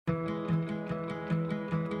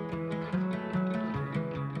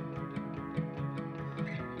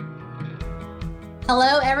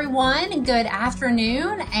Hello, everyone. Good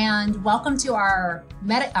afternoon, and welcome to our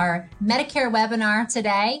Medicare webinar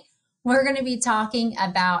today. We're going to be talking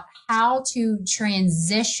about how to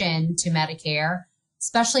transition to Medicare,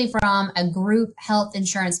 especially from a group health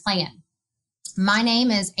insurance plan. My name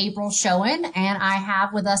is April Schoen, and I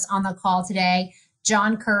have with us on the call today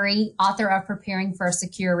John Curry, author of Preparing for a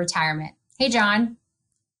Secure Retirement. Hey, John.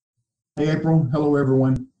 Hey, April. Hello,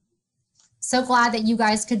 everyone. So glad that you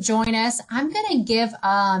guys could join us. I'm going to give,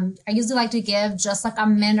 I usually like to give just like a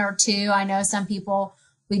minute or two. I know some people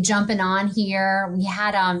we jumping on here. We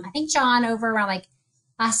had, I think John, over around like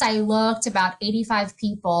last I looked, about 85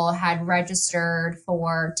 people had registered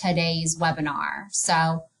for today's webinar.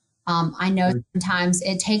 So I know sometimes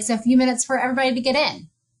it takes a few minutes for everybody to get in.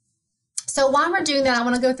 So while we're doing that, I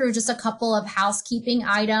want to go through just a couple of housekeeping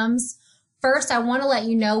items. First, I want to let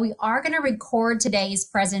you know we are going to record today's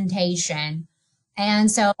presentation. And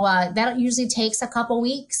so that usually takes a couple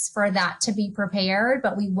weeks for that to be prepared,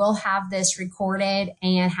 but we will have this recorded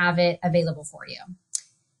and have it available for you.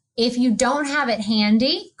 If you don't have it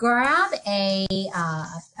handy, grab a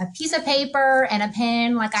piece of paper and a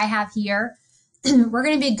pen like I have here. We're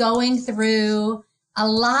going to be going through a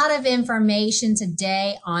lot of information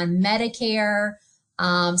today on Medicare.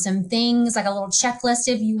 Some things like a little checklist,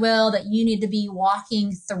 if you will, that you need to be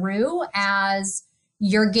walking through as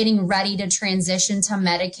you're getting ready to transition to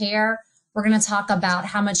Medicare. We're going to talk about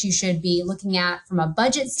how much you should be looking at from a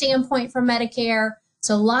budget standpoint for Medicare.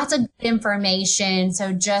 So lots of good information.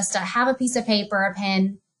 So just have a piece of paper, a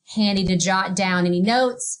pen handy to jot down any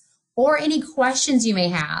notes or any questions you may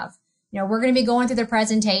have. You know, we're going to be going through the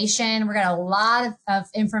presentation. We've got a lot of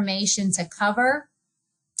information to cover.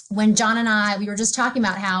 When John and I, we were just talking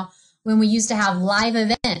about how when we used to have live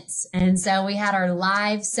events, and so we had our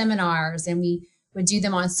live seminars and we would do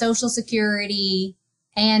them on Social Security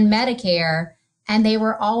and Medicare, and they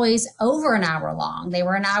were always over an hour long. They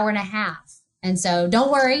were an hour and a half. And so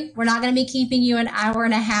don't worry, we're not going to be keeping you an hour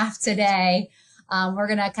and a half today. We're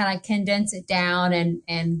going to kind of condense it down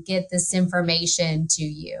and get this information to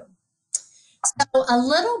you. So a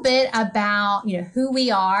little bit about, who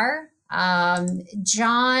we are.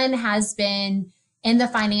 John has been in the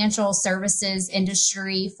financial services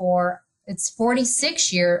industry for it's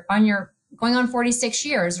 46 years going on 46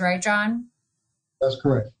 years, right, John? That's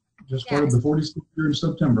correct. Just started the 46th year in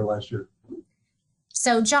September last year.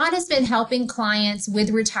 So John has been helping clients with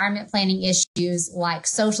retirement planning issues like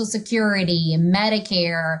Social Security,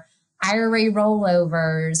 Medicare, IRA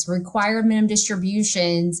rollovers, required minimum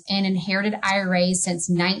distributions, and inherited IRAs since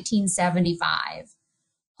 1975.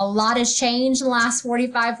 A lot has changed in the last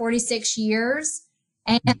 45, 46 years.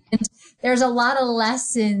 And there's a lot of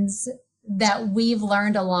lessons that we've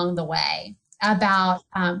learned along the way about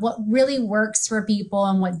what really works for people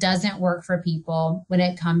and what doesn't work for people when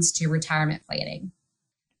it comes to retirement planning.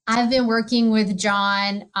 I've been working with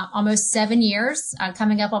John almost 7 years,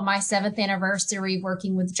 coming up on my 7th anniversary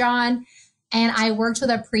working with John. And I worked with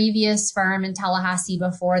a previous firm in Tallahassee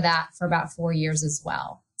before that for about 4 years as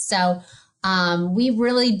well. So we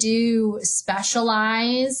really do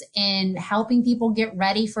specialize in helping people get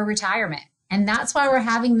ready for retirement. And that's why we're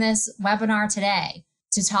having this webinar today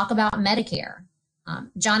to talk about Medicare.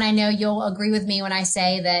 John, I know you'll agree with me when I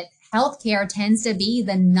say that healthcare tends to be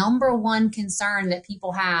the #1 concern that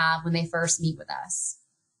people have when they first meet with us.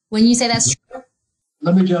 When you say that's true?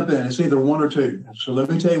 Let me jump in. It's either one or two. So let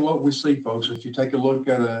me tell you what we see, folks. If you take a look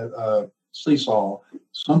at a seesaw,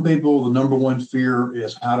 some people, the #1 fear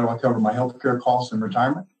is how do I cover my healthcare costs in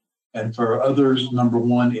retirement? And for others,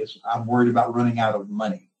 #1 is I'm worried about running out of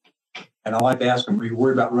money. And I like to ask them, are you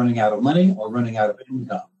worried about running out of money or running out of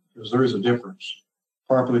income? Because there is a difference.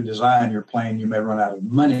 Properly design your plan, you may run out of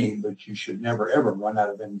money, but you should never, ever run out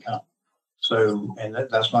of income. So, and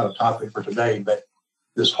that's not a topic for today, but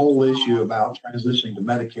this whole issue about transitioning to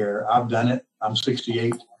Medicare, I've done it. I'm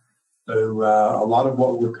 68. So a lot of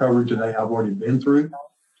what we're covering today, I've already been through.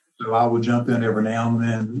 So I will jump in every now and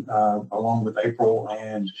then, along with April,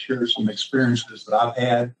 and share some experiences that I've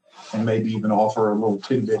had and maybe even offer a little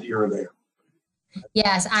tidbit here or there.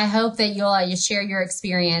 Yes, I hope that you'll share your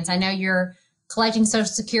experience. I know you're collecting Social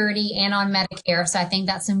Security and on Medicare, so I think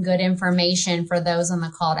that's some good information for those on the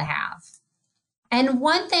call to have. And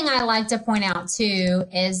one thing I like to point out too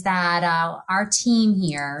is that our team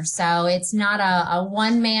here, so it's not a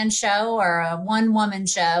one-man show or a one-woman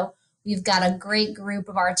show. We've got a great group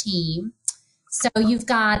of our team. So you've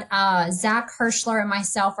got Zach Hirschler and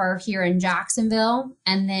myself are here in Jacksonville.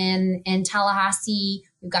 And then in Tallahassee,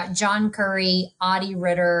 we've got John Curry, Audie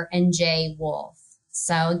Ritter, and Jay Wolf.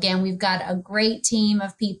 So again, we've got a great team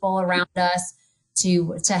of people around us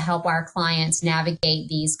to help our clients navigate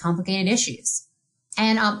these complicated issues.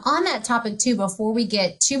 And on that topic too, before we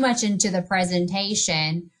get too much into the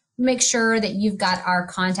presentation, make sure that you've got our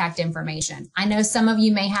contact information. I know some of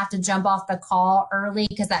you may have to jump off the call early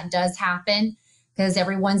because that does happen because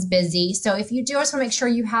everyone's busy. So if you do, I just want to make sure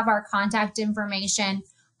you have our contact information.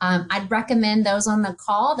 I'd recommend those on the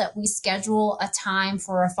call that we schedule a time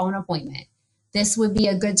for a phone appointment. This would be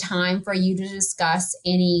a good time for you to discuss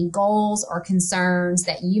any goals or concerns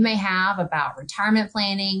that you may have about retirement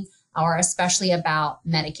planning or especially about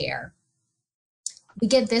Medicare. We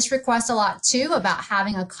get this request a lot too about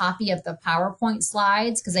having a copy of the PowerPoint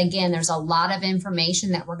slides because again, there's a lot of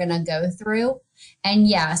information that we're going to go through. And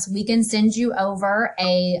yes, we can send you over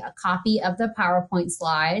a copy of the PowerPoint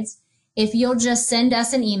slides. If you'll just send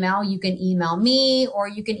us an email, you can email me or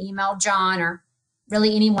you can email John or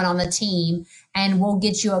really anyone on the team, and we'll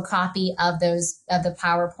get you a copy of the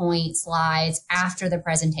PowerPoint slides after the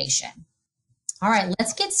presentation. All right,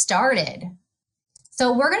 let's get started.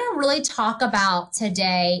 So we're going to really talk about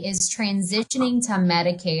today is transitioning to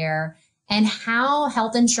Medicare and how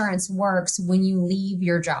health insurance works when you leave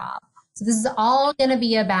your job. So this is all going to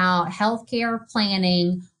be about healthcare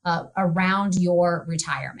planning around your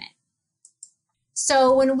retirement.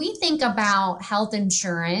 So when we think about health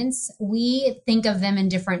insurance, we think of them in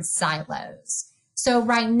different silos. So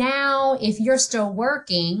right now, if you're still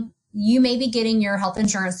working, you may be getting your health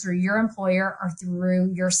insurance through your employer or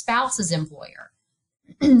through your spouse's employer.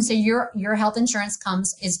 So your health insurance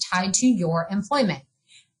is tied to your employment.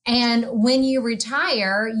 And when you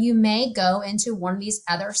retire, you may go into one of these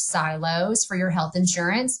other silos for your health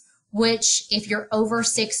insurance, which if you're over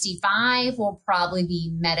 65 will probably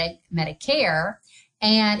be Medicare.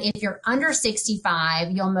 And if you're under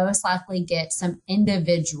 65, you'll most likely get some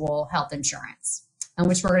individual health insurance, and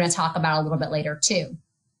which we're going to talk about a little bit later too.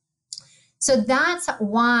 So that's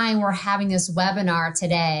why we're having this webinar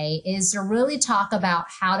today, is to really talk about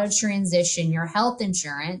how to transition your health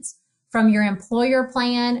insurance from your employer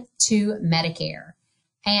plan to Medicare.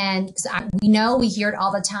 And we hear it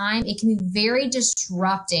all the time. It can be very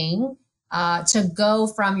disrupting to go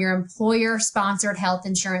from your employer-sponsored health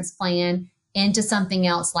insurance plan into something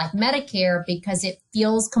else like Medicare because it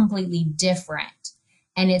feels completely different.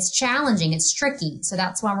 And it's challenging, it's tricky. So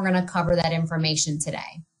that's why we're going to cover that information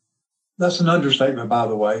today. That's an understatement, by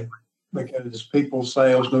the way, because people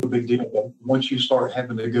say, oh, it's no big deal. But once you start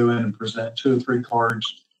having to go in and present 2 or 3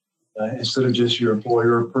 cards instead of just your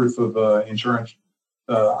employer proof of insurance,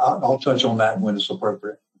 I'll touch on that when it's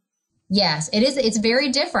appropriate. Yes, it is. It's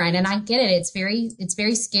very different. And I get it. It's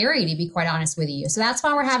very scary, to be quite honest with you. So that's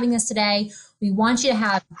why we're having this today. We want you to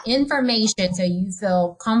have information so you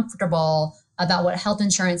feel comfortable about what health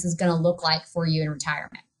insurance is going to look like for you in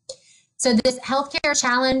retirement. So this healthcare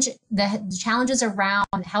challenge, the challenges around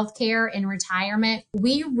healthcare in retirement,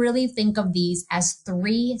 we really think of these as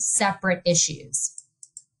 3 separate issues.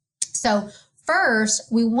 So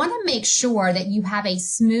first, we want to make sure that you have a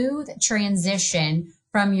smooth transition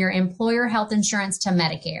from your employer health insurance to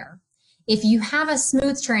Medicare. If you have a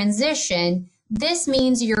smooth transition, this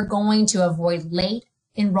means you're going to avoid late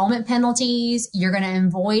enrollment penalties. You're going to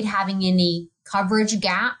avoid having any coverage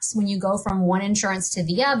gaps when you go from one insurance to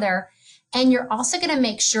the other. And you're also going to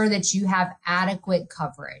make sure that you have adequate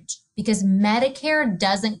coverage because Medicare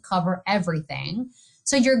doesn't cover everything.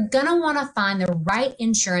 So you're going to want to find the right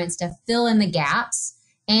insurance to fill in the gaps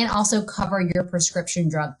and also cover your prescription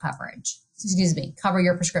drug coverage. Cover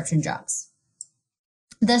your prescription drugs.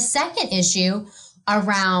 The second issue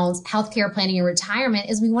around healthcare planning and retirement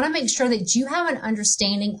is we want to make sure that you have an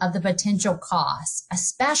understanding of the potential costs,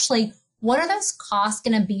 especially what are those costs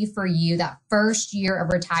going to be for you that first year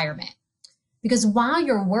of retirement? Because while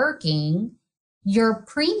you're working, your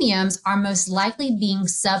premiums are most likely being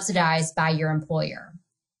subsidized by your employer.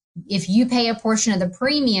 If you pay a portion of the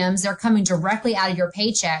premiums, they're coming directly out of your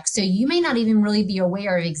paycheck. So you may not even really be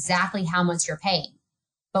aware of exactly how much you're paying.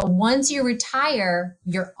 But once you retire,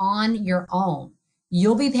 you're on your own.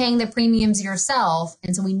 You'll be paying the premiums yourself.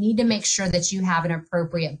 And so we need to make sure that you have an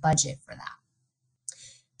appropriate budget for that.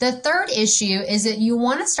 The third issue is that you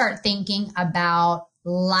want to start thinking about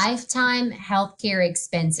lifetime healthcare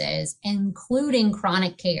expenses, including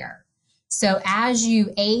chronic care. So as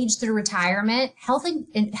you age through retirement,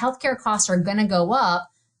 healthcare costs are going to go up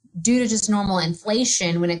due to just normal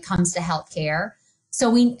inflation when it comes to healthcare.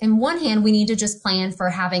 So in one hand, we need to just plan for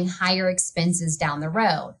having higher expenses down the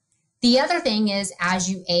road. The other thing is, as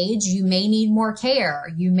you age, you may need more care.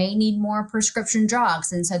 You may need more prescription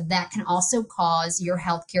drugs. And so that can also cause your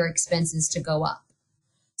healthcare expenses to go up.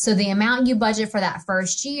 So the amount you budget for that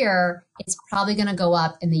first year, it's probably going to go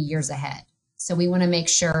up in the years ahead. So we want to make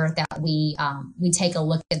sure that we take a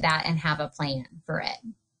look at that and have a plan for it.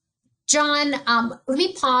 John, let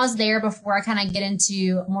me pause there before I kind of get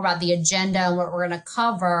into more about the agenda and what we're going to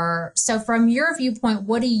cover. So from your viewpoint,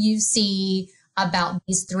 what do you see about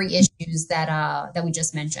these three issues that we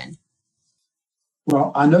just mentioned?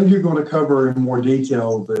 Well, I know you're going to cover in more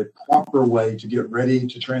detail the proper way to get ready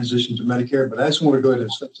to transition to Medicare, but I just want to go ahead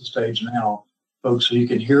and set the stage now, folks, so you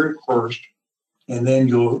can hear it first, and then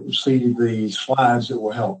you'll see the slides that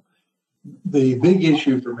will help. The big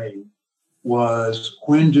issue for me was,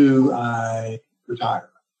 when do I retire?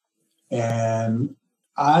 And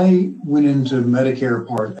I went into Medicare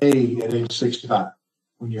Part A at age 65,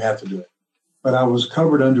 when you have to do it. But I was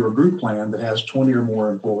covered under a group plan that has 20 or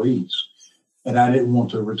more employees, and I didn't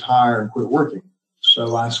want to retire and quit working.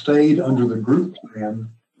 So I stayed under the group plan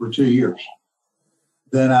for 2 years.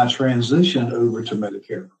 Then I transitioned over to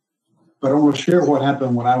Medicare. But I want to share what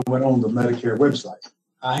happened when I went on the Medicare website.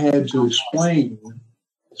 I had to explain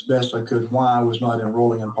as best I could why I was not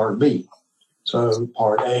enrolling in Part B. So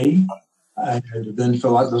Part A, I had to then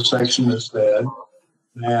fill out the section that said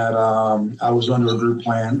that I was under a group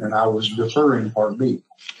plan and I was deferring Part B.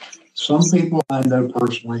 Some people I know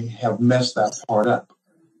personally have messed that part up,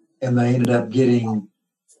 and they ended up getting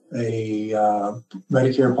a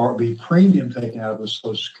Medicare Part B premium taken out of the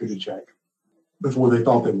Social Security check before they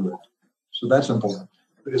thought they would. So that's important.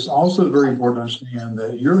 But it's also very important to understand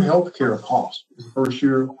that your health care costs in the first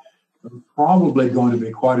year are probably going to be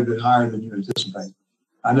quite a bit higher than you anticipate.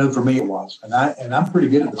 I know for me it was, and I'm pretty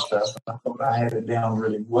good at this stuff. I thought I had it down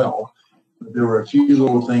really well. But there were a few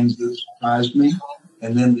little things that surprised me.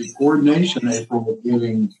 And then the coordination, April, of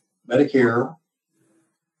getting Medicare,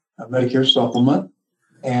 a Medicare supplement,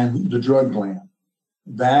 and the drug plan.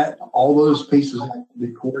 That, all those pieces had to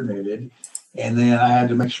be coordinated. And then I had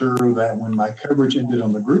to make sure that when my coverage ended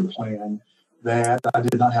on the group plan, that I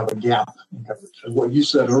did not have a gap in coverage. So what you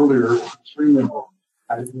said earlier is extremely important.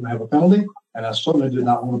 I didn't have a penalty, and I certainly did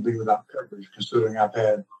not want to be without coverage, considering I've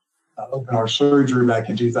had open heart surgery back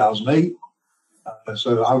in 2008.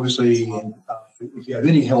 So obviously, if you have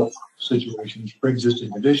any health situations,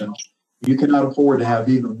 pre-existing conditions, you cannot afford to have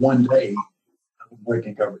even 1 day of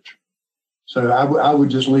breaking coverage. So I would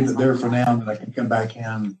just leave it there for now, and I can come back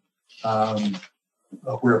in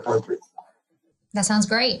where appropriate. That sounds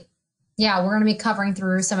great. Yeah, we're going to be covering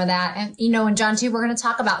through some of that. And, and John, too, we're going to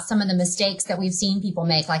talk about some of the mistakes that we've seen people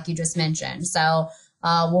make, like you just mentioned. So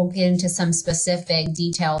we'll get into some specific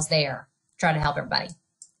details there, try to help everybody.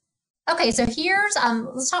 Okay, so here's,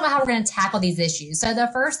 let's talk about how we're going to tackle these issues. So the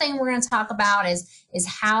first thing we're going to talk about is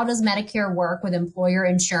how does Medicare work with employer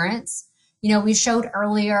insurance? We showed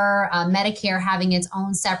earlier Medicare having its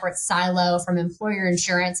own separate silo from employer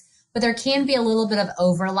insurance, but there can be a little bit of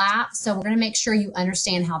overlap. So we're going to make sure you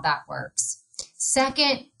understand how that works.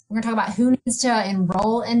 Second, we're going to talk about who needs to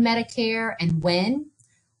enroll in Medicare and when.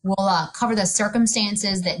 We'll cover the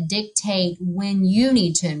circumstances that dictate when you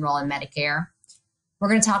need to enroll in Medicare. We're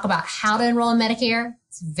going to talk about how to enroll in Medicare.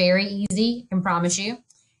 It's very easy, I can promise you.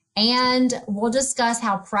 And we'll discuss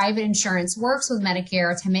how private insurance works with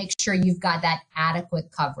Medicare to make sure you've got that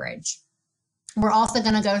adequate coverage. We're also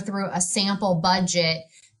going to go through a sample budget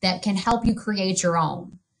that can help you create your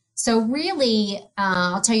own. So really,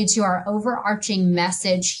 I'll tell you too, our overarching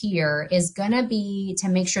message here is going to be to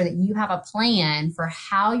make sure that you have a plan for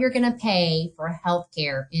how you're going to pay for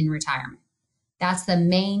healthcare in retirement. That's the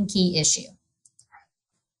main key issue.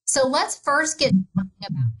 So let's first get talking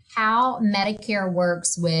about how Medicare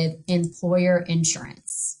works with employer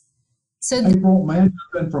insurance. So April, may I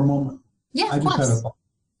jump in for a moment? Yeah, I just had a thought.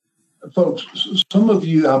 Folks, some of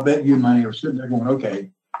you, I bet you many are sitting there going,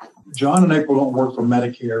 okay, John and April don't work for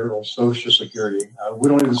Medicare or Social Security. We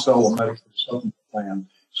don't even sell a Medicare supplement plan.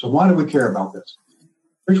 So why do we care about this?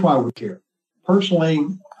 Here's why we care. Personally,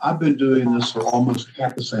 I've been doing this for almost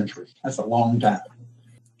half a century. That's a long time.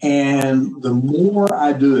 And the more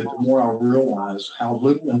I do it, the more I realize how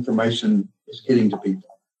little information is getting to people,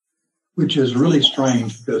 which is really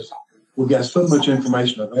strange because we've got so much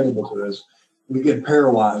information available to us, we get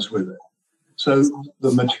paralyzed with it. So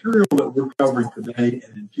the material that we're covering today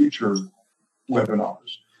and in future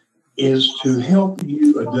webinars is to help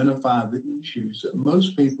you identify the issues that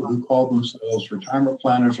most people who call themselves retirement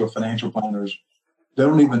planners or financial planners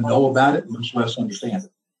don't even know about it, much less understand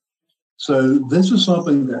it. So this is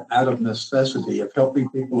something that out of necessity of helping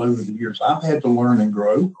people over the years, I've had to learn and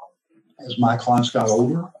grow as my clients got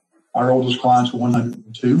older. Our oldest clients were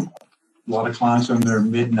 102. A lot of clients in their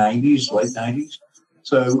mid-90s, late 90s.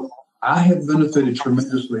 So I have benefited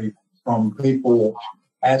tremendously from people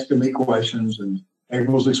asking me questions, and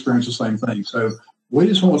everyone's experienced the same thing. So we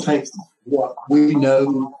just want to take what we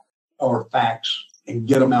know are facts and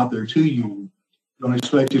get them out there to you. Don't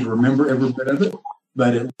expect you to remember every bit of it,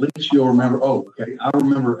 but at least you'll remember, oh, okay, I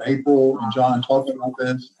remember April and John talking about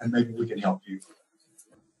this, and maybe we can help you.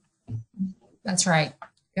 That's right.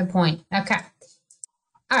 Good point. Okay.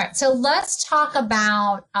 All right. So let's talk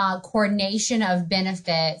about coordination of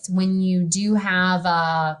benefits when you do have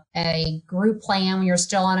a group plan, when you're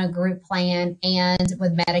still on a group plan, and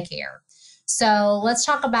with Medicare. So let's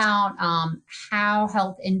talk about how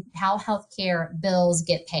healthcare bills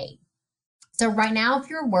get paid. So right now, if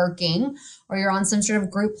you're working or you're on some sort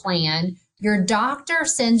of group plan, your doctor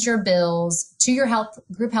sends your bills to your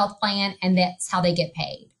group health plan, and that's how they get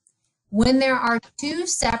paid. When there are two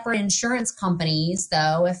separate insurance companies,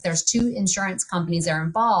 though, if there's two insurance companies that are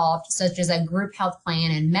involved, such as a group health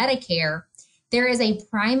plan and Medicare, there is a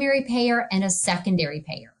primary payer and a secondary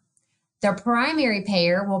payer. The primary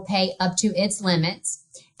payer will pay up to its limits,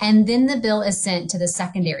 and then the bill is sent to the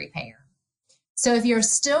secondary payer. So if you're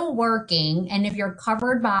still working and if you're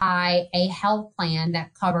covered by a health plan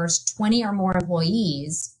that covers 20 or more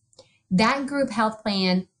employees, that group health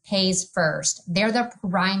plan pays first. They're the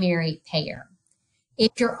primary payer.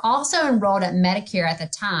 If you're also enrolled at Medicare at the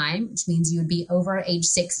time, which means you would be over age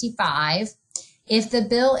 65, if the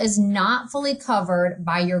bill is not fully covered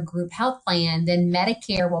by your group health plan, then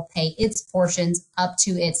Medicare will pay its portions up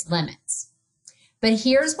to its limits. But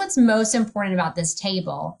here's what's most important about this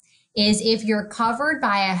table is if you're covered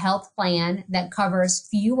by a health plan that covers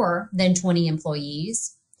fewer than 20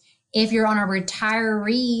 employees, if you're on a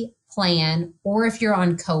retiree plan, or if you're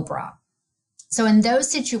on COBRA. So in those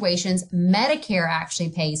situations, Medicare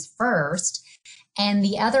actually pays first, and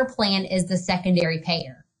the other plan is the secondary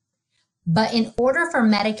payer. But in order for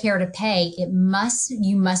Medicare to pay, you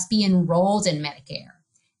must be enrolled in Medicare.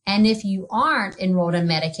 And if you aren't enrolled in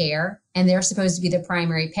Medicare, and they're supposed to be the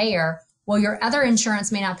primary payer, well, your other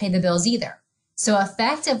insurance may not pay the bills either. So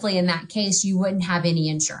effectively, in that case, you wouldn't have any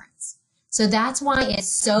insurance. So that's why it's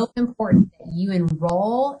so important that you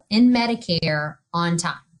enroll in Medicare on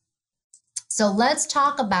time. So let's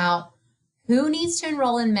talk about who needs to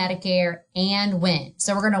enroll in Medicare and when.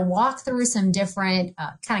 So we're going to walk through some different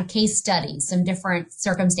kind of case studies, some different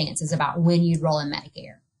circumstances about when you'd enroll in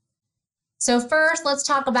Medicare. So first, let's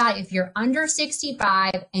talk about if you're under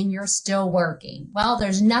 65 and you're still working. Well,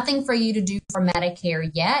 there's nothing for you to do for Medicare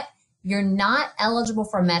yet. You're not eligible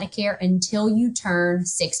for Medicare until you turn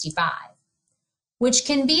 65. Which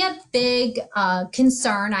can be a big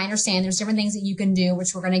concern. I understand there's different things that you can do,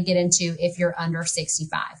 which we're going to get into if you're under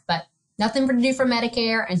 65, but nothing to do for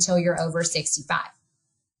Medicare until you're over 65.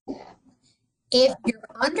 If you're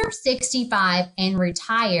under 65 and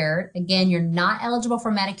retired, again, you're not eligible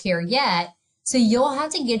for Medicare yet, so you'll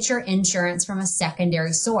have to get your insurance from a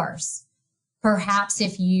secondary source. Perhaps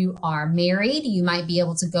if you are married, you might be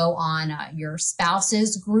able to go on your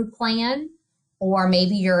spouse's group plan, or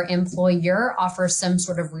maybe your employer offers some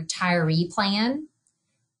sort of retiree plan.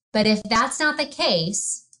 But if that's not the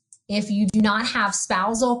case, if you do not have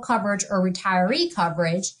spousal coverage or retiree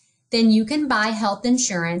coverage, then you can buy health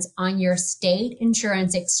insurance on your state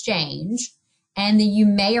insurance exchange, and then you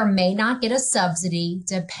may or may not get a subsidy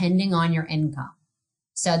depending on your income.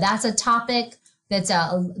 So that's a topic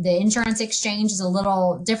the insurance exchange is a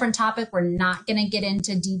little different topic. We're not going to get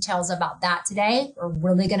into details about that today. We're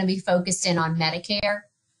really going to be focused in on Medicare.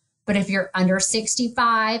 But if you're under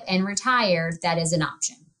 65 and retired, that is an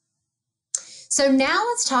option. So now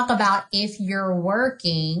let's talk about if you're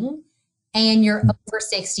working and you're over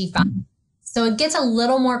 65. So it gets a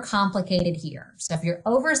little more complicated here. So if you're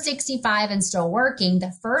over 65 and still working,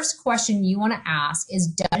 the first question you want to ask is,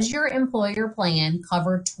 does your employer plan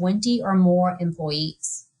cover 20 or more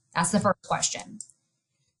employees? That's the first question.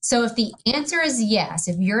 So if the answer is yes,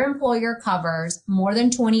 if your employer covers more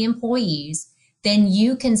than 20 employees, then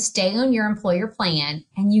you can stay on your employer plan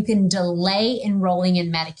and you can delay enrolling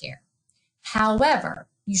in Medicare. However,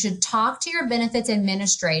 you should talk to your benefits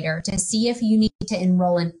administrator to see if you need to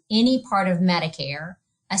enroll in any part of Medicare,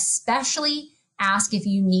 especially ask if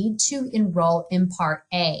you need to enroll in Part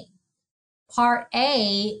A. Part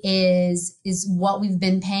A is what we've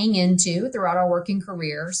been paying into throughout our working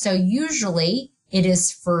career. So usually it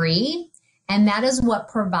is free, and that is what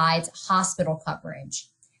provides hospital coverage.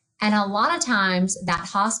 And a lot of times that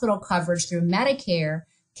hospital coverage through Medicare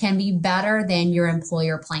can be better than your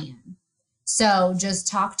employer plan. So just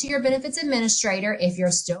talk to your benefits administrator if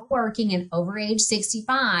you're still working and over age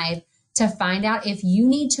 65 to find out if you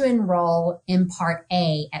need to enroll in Part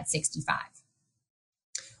A at 65.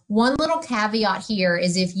 One little caveat here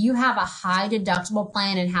is if you have a high deductible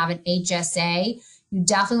plan and have an HSA, you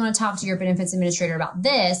definitely want to talk to your benefits administrator about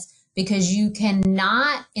this because you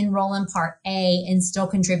cannot enroll in Part A and still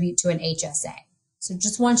contribute to an HSA. So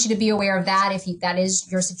just want you to be aware of that. If that is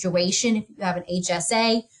your situation, if you have an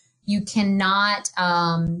HSA, you cannot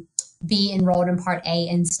be enrolled in Part A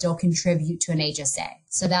and still contribute to an HSA.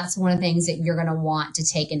 So that's one of the things that you're going to want to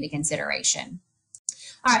take into consideration.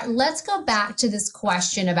 All right, let's go back to this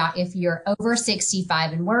question about if you're over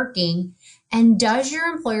 65 and working, and does your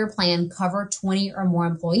employer plan cover 20 or more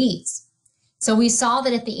employees? So we saw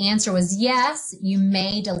that if the answer was yes, you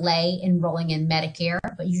may delay enrolling in Medicare,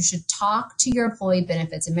 but you should talk to your employee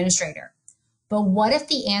benefits administrator. But what if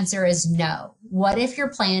the answer is no? What if your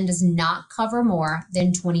plan does not cover more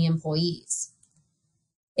than 20 employees?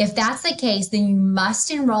 If that's the case, then you must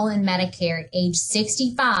enroll in Medicare at age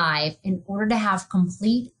 65 in order to have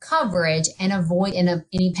complete coverage and avoid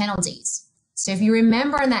any penalties. So if you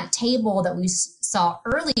remember in that table that we saw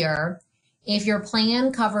earlier, if your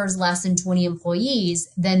plan covers less than 20 employees,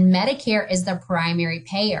 then Medicare is the primary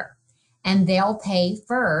payer, and they'll pay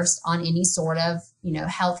first on any sort of,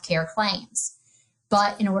 healthcare claims.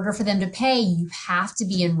 But in order for them to pay, you have to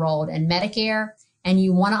be enrolled in Medicare, and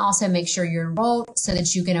you want to also make sure you're enrolled so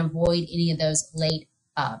that you can avoid any of those late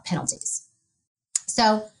penalties.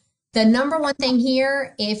 So the number one thing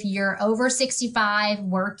here, if you're over 65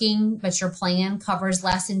 working, but your plan covers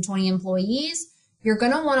less than 20 employees, you're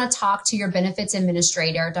going to want to talk to your benefits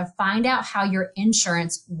administrator to find out how your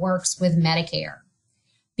insurance works with Medicare,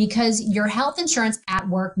 because your health insurance at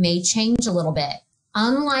work may change a little bit.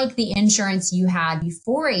 Unlike the insurance you had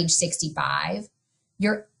before age 65,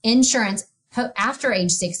 your insurance after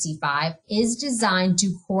age 65 is designed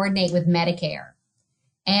to coordinate with Medicare.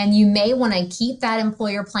 And you may want to keep that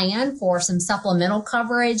employer plan for some supplemental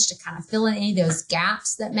coverage to kind of fill in any of those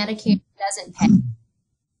gaps that Medicare doesn't pay.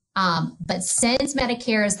 But since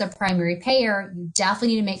Medicare is the primary payer, you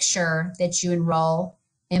definitely need to make sure that you enroll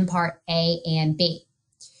in Part A and B.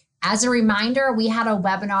 As a reminder, we had a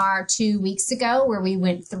webinar 2 weeks ago where we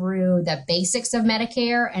went through the basics of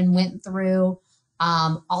Medicare and went through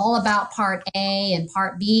all about Part A and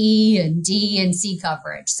Part B and D and C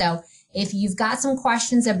coverage. So if you've got some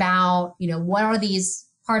questions about, what are these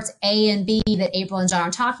Parts A and B that April and John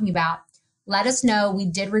are talking about, let us know. We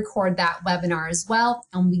did record that webinar as well,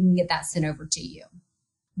 and we can get that sent over to you.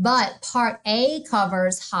 But Part A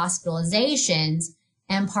covers hospitalizations,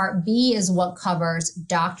 and Part B is what covers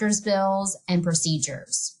doctor's bills and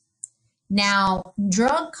procedures. Now,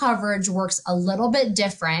 drug coverage works a little bit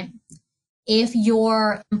different. If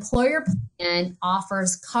your employer plan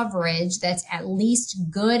offers coverage that's at least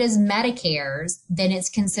good as Medicare's, then it's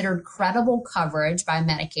considered credible coverage by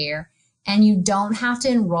Medicare, and you don't have to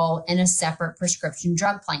enroll in a separate prescription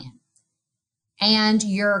drug plan. And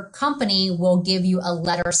your company will give you a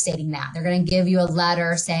letter stating that. They're going to give you a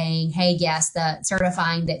letter saying, hey, yes,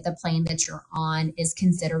 certifying that the plan that you're on is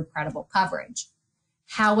considered credible coverage.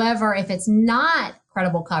 However, if it's not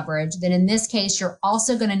credible coverage, then in this case, you're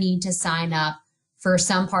also going to need to sign up for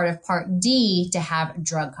some part of Part D to have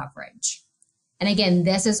drug coverage. And again,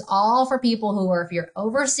 this is all for people who are, if you're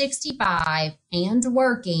over 65 and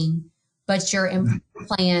working, but your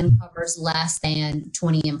plan covers less than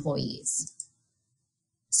 20 employees.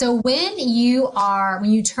 So when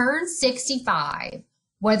you turn 65,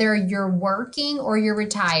 whether you're working or you're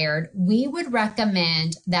retired, we would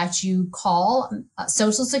recommend that you call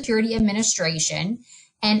Social Security Administration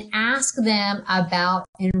and ask them about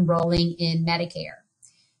enrolling in Medicare.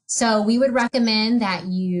 So we would recommend that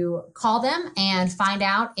you call them and find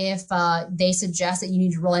out if they suggest that you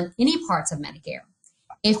need to enroll in any parts of Medicare.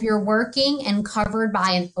 If you're working and covered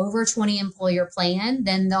by an over 20 employer plan,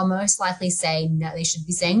 then they'll most likely say no. They should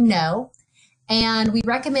be saying no. And we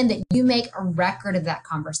recommend that you make a record of that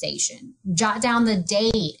conversation. Jot down the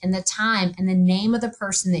date and the time and the name of the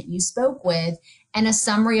person that you spoke with and a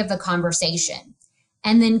summary of the conversation.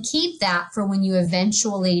 And then keep that for when you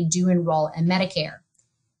eventually do enroll in Medicare.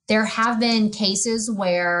 There have been cases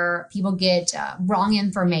where people get wrong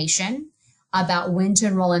information about when to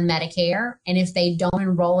enroll in Medicare. And if they don't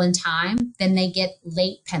enroll in time, then they get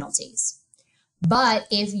late penalties. But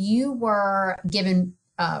if you were given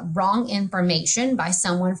wrong information by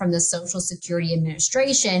someone from the Social Security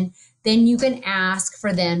Administration, then you can ask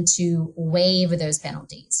for them to waive those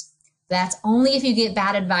penalties. That's only if you get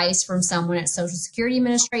bad advice from someone at Social Security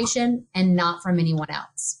Administration and not from anyone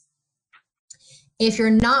else. If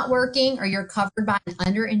you're not working or you're covered by an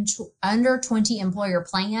under 20 employer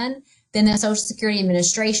plan, then the Social Security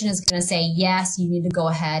Administration is going to say, yes, you need to go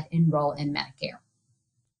ahead and enroll in Medicare.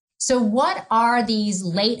 So what are these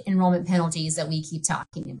late enrollment penalties that we keep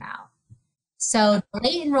talking about? So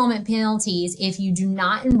late enrollment penalties, if you do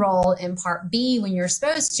not enroll in Part B when you're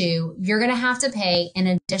supposed to, you're going to have to pay an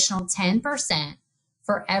additional 10%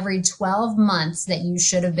 for every 12 months that you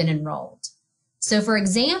should have been enrolled. So for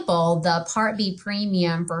example, the Part B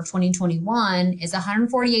premium for 2021 is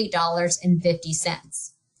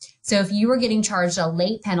 $148.50. So if you were getting charged a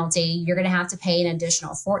late penalty, you're going to have to pay an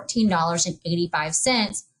additional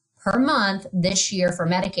 $14.85 per month this year for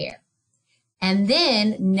Medicare. And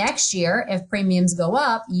then next year, if premiums go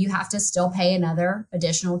up, you have to still pay another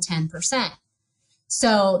additional 10%.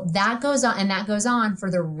 So that goes on, and that goes on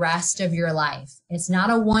for the rest of your life. It's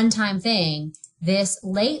not a one-time thing. This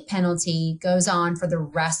late penalty goes on for the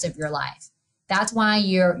rest of your life. That's why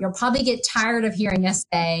you'll probably get tired of hearing us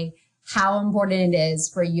say how important it is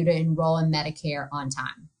for you to enroll in Medicare on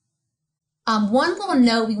time. One little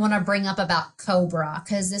note we want to bring up about COBRA,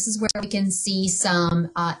 because this is where we can see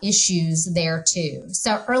some issues there too.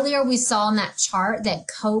 So earlier we saw in that chart that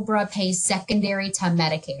COBRA pays secondary to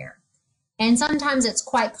Medicare. And sometimes it's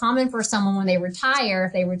quite common for someone when they retire,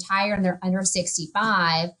 if they retire and they're under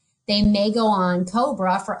 65, they may go on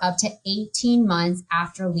COBRA for up to 18 months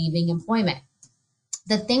after leaving employment.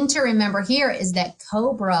 The thing to remember here is that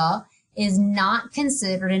COBRA is not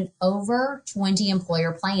considered an over 20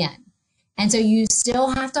 employer plan. And so you still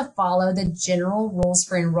have to follow the general rules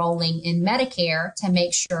for enrolling in Medicare to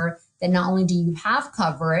make sure that not only do you have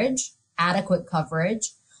coverage, adequate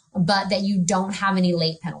coverage, but that you don't have any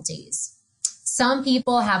late penalties. Some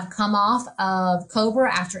people have come off of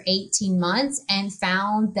COBRA after 18 months and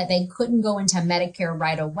found that they couldn't go into Medicare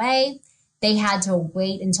right away. They had to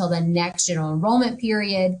wait until the next general enrollment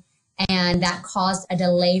period, and that caused a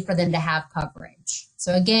delay for them to have coverage.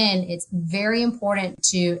 So again, it's very important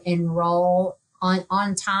to enroll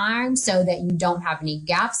on time so that you don't have any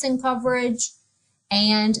gaps in coverage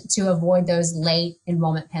and to avoid those late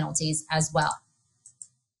enrollment penalties as well.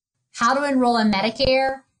 How to enroll in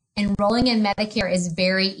Medicare? Enrolling in Medicare is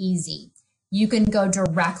very easy. You can go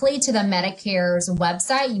directly to the Medicare's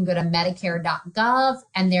website. You can go to medicare.gov,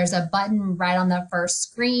 and there's a button right on the first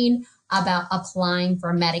screen about applying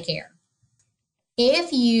for Medicare.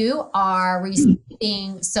 If you are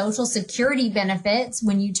receiving Social Security benefits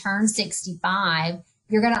when you turn 65,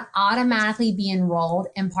 you're going to automatically be enrolled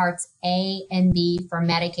in Parts A and B for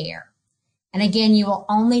Medicare. And again, you will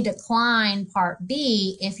only decline Part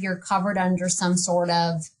B if you're covered under some sort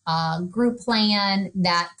of group plan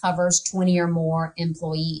that covers 20 or more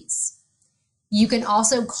employees. You can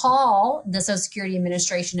also call the Social Security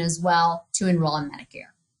Administration as well to enroll in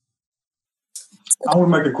Medicare. I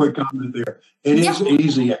want to make a quick comment there. It is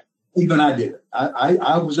easy. Even I did it.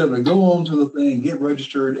 I was able to go on to the thing, get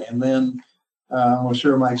registered, and then I'm going to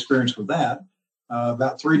share my experience with that.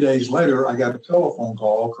 About 3 days later, I got a telephone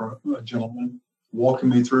call from a gentleman walking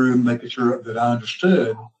me through and making sure that I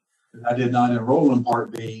understood that I did not enroll in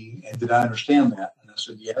Part B, and did I understand that? And I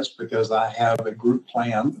said, yes, because I have a group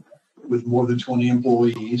plan with more than 20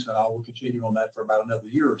 employees, and I will continue on that for about another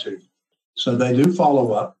year or two. So they do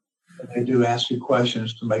follow up. They do ask you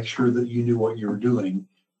questions to make sure that you knew what you were doing.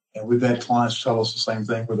 And we've had clients tell us the same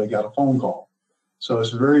thing where they got a phone call. So it's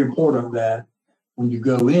very important that when you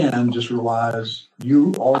go in, just realize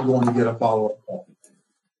you are going to get a follow-up call.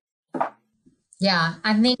 Yeah,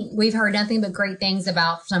 I think we've heard nothing but great things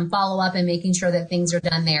about some follow-up and making sure that things are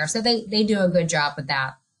done there. So they do a good job with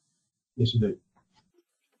that. Yes, they do.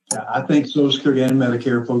 Yeah, I think Social Security and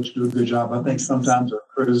Medicare folks do a good job. I think sometimes they're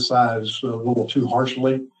criticized a little too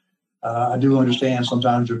harshly. I do understand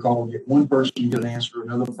sometimes you're called, get one person, you get an answer,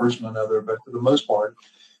 another person, another, but for the most part,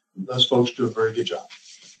 those folks do a very good job.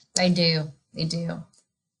 They do. They do.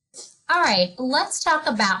 All right, let's talk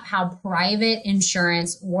about how private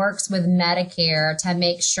insurance works with Medicare to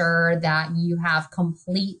make sure that you have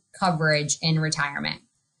complete coverage in retirement.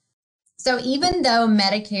 So even though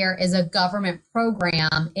Medicare is a government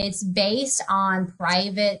program, it's based on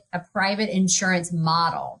a private insurance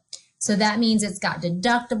model. So that means it's got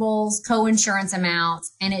deductibles, co-insurance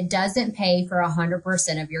amounts, and it doesn't pay for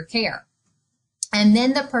 100% of your care. And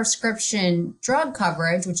then the prescription drug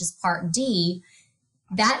coverage, which is Part D,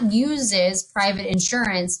 that uses private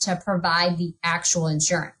insurance to provide the actual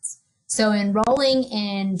insurance. So enrolling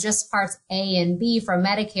in just Parts A and B for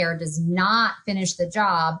Medicare does not finish the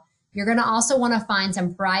job. You're going to also want to find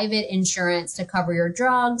some private insurance to cover your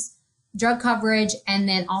drug coverage, and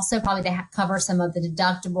then also probably to cover some of the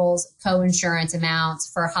deductibles, co-insurance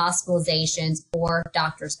amounts for hospitalizations or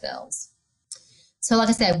doctor's bills. So like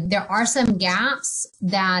I said, there are some gaps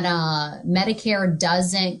that Medicare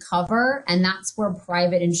doesn't cover, and that's where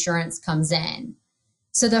private insurance comes in.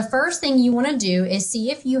 So the first thing you want to do is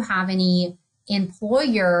see if you have any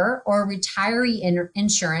employer or retiree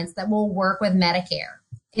insurance that will work with Medicare?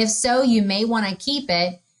 If so, you may want to keep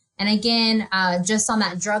it. And again, just on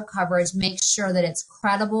that drug coverage, make sure that it's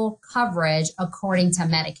credible coverage according to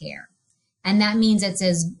Medicare. And that means it's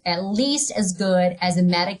at least as good as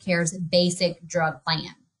Medicare's basic drug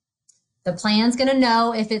plan. The plan's going to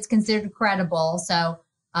know if it's considered credible, so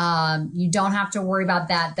you don't have to worry about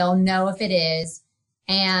that. They'll know if it is.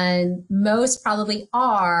 And most probably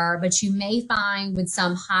are, but you may find with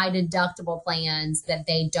some high deductible plans that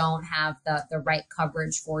they don't have the right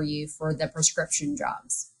coverage for you for the prescription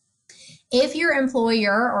drugs. If your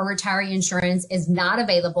employer or retiree insurance is not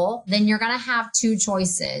available, then you're going to have two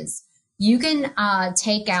choices. You can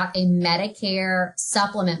take out a Medicare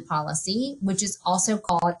supplement policy, which is also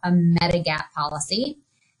called a Medigap policy,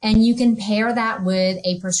 and you can pair that with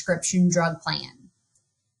a prescription drug plan.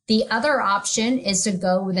 The other option is to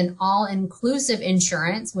go with an all-inclusive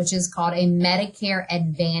insurance, which is called a Medicare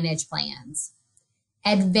Advantage plans.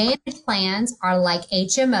 Advantage plans are like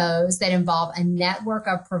HMOs that involve a network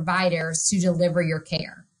of providers to deliver your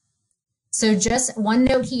care. So just one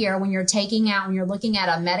note here, when you're looking at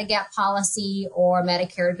a Medigap policy or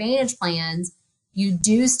Medicare Advantage plans, you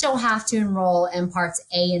do still have to enroll in parts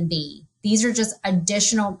A and B. These are just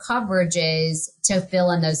additional coverages to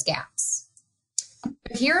fill in those gaps.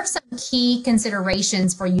 Here are some key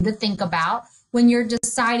considerations for you to think about when you're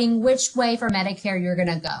deciding which way for Medicare you're going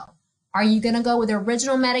to go. Are you going to go with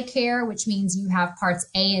original Medicare, which means you have parts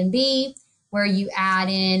A and B, where you add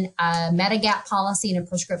in a Medigap policy and a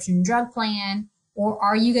prescription drug plan, or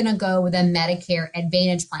are you going to go with a Medicare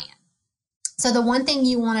Advantage plan? So the one thing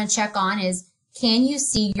you want to check on is, can you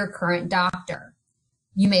see your current doctor?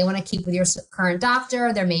 You may want to keep with your current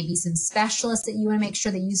doctor. There may be some specialists that you want to make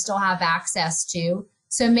sure that you still have access to.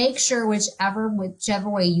 So make sure whichever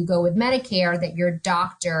way you go with Medicare that your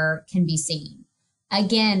doctor can be seen.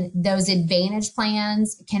 Again, those Advantage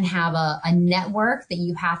plans can have a network that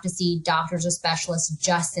you have to see doctors or specialists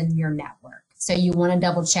just in your network. So you want to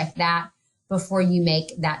double check that before you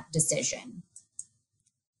make that decision.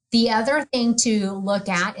 The other thing to look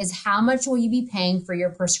at is how much will you be paying for your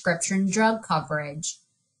prescription drug coverage.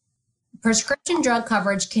 Prescription drug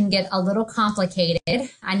coverage can get a little complicated.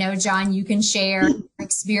 I know, John, you can share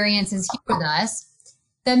experiences here with us.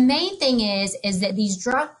 The main thing is that these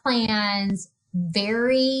drug plans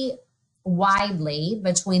vary widely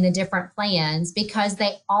between the different plans because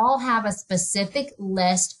they all have a specific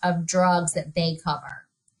list of drugs that they cover.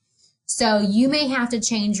 So you may have to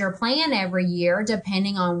change your plan every year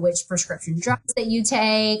depending on which prescription drugs that you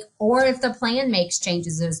take, or if the plan makes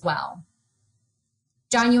changes as well.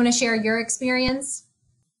 John, you want to share your experience?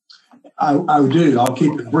 I do. I'll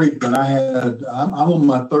keep it brief, but I'm on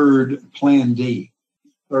my third Plan D,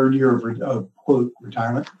 third year of quote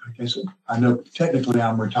retirement. Okay, so I know technically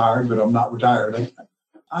I'm retired, but I'm not retired.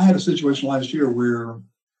 I had a situation last year where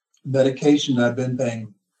medication that I've been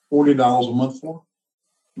paying $40 a month for,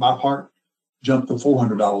 my part, jumped to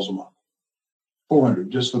 $400 a month. $400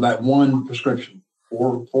 just for that one prescription.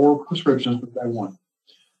 Four prescriptions with that one.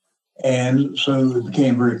 And so it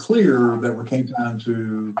became very clear that when it came time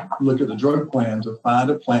to look at the drug plan, to find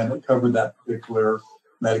a plan that covered that particular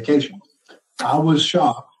medication. I was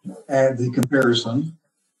shocked at the comparison.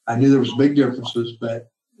 I knew there was big differences, but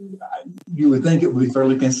you would think it would be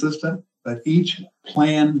fairly consistent. But each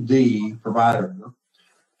Plan D provider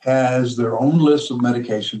has their own list of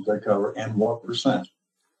medications they cover and what percent.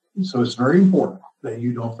 So it's very important that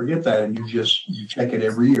you don't forget that and you check it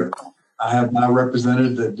every year. I have my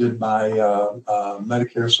representative that did my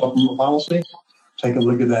Medicare supplement policy. Take a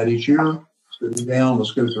look at that each year. Sit it down.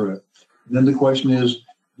 Let's go through it. And then the question is,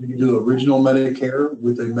 do you do original Medicare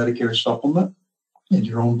with a Medicare supplement in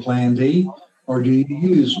your own Plan D, or do you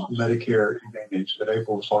use Medicare Advantage that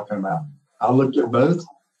April was talking about? I looked at both.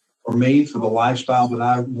 For me, for the lifestyle that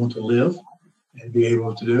I want to live and be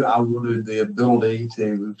able to do, I wanted the ability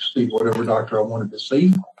to see whatever doctor I wanted to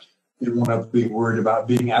see. Didn't want to have to be worried about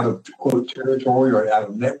being out of, quote, territory or out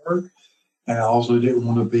of network. And I also didn't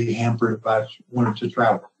want to be hampered if I wanted to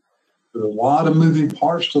travel. There's a lot of moving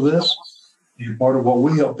parts to this. And part of what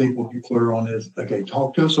we help people be clear on is, okay,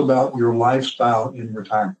 talk to us about your lifestyle in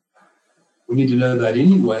retirement. We need to know that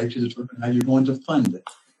anyway to determine how you're going to fund it.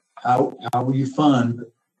 How will you fund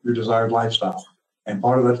your desired lifestyle? And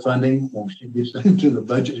part of that funding, once you get into the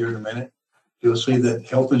budget here in a minute, you'll see that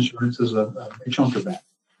health insurance is a big chunk of that.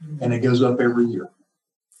 And it goes up every year.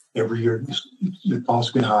 Every year, the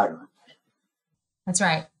costs get higher. That's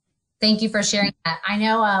right. Thank you for sharing that. I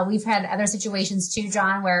know we've had other situations too,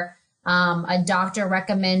 John, where a doctor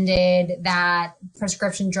recommended that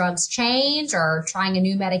prescription drugs change or trying a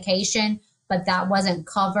new medication, but that wasn't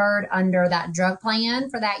covered under that drug plan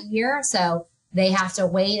for that year. So they have to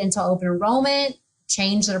wait until open enrollment,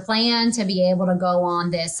 change their plan to be able to go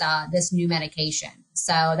on this new medication.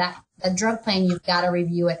 So that the drug plan, you've got to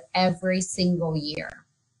review it every single year.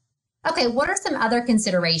 Okay, what are some other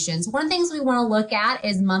considerations? One of the things we want to look at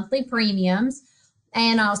is monthly premiums.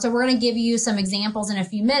 And so we're going to give you some examples in a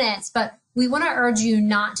few minutes, but we want to urge you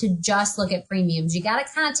not to just look at premiums. You got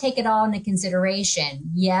to kind of take it all into consideration.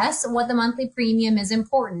 Yes, what the monthly premium is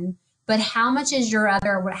important, but how much are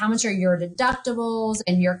your deductibles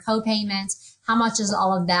and your co-payments? How much is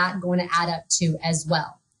all of that going to add up to as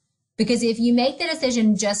well? Because if you make the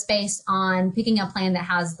decision just based on picking a plan that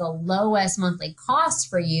has the lowest monthly cost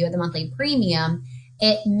for you, the monthly premium,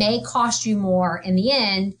 it may cost you more in the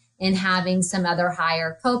end in having some other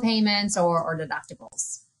higher co-payments or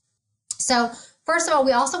deductibles. So first of all,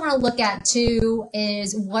 we also want to look at too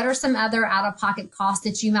is what are some other out-of-pocket costs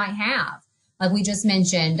that you might have? Like we just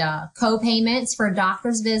mentioned, co-payments for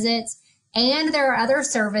doctor's visits. And there are other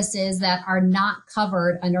services that are not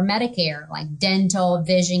covered under Medicare, like dental,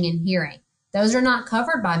 vision, and hearing. Those are not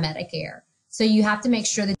covered by Medicare. So you have to make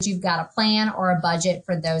sure that you've got a plan or a budget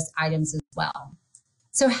for those items as well.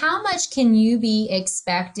 So how much can you be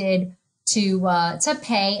expected to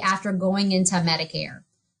pay after going into Medicare?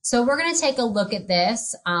 So we're going to take a look at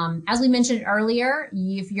this. As we mentioned earlier,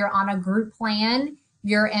 if you're on a group plan,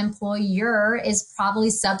 your employer is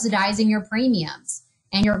probably subsidizing your premiums.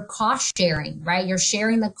 And you're cost sharing, right? You're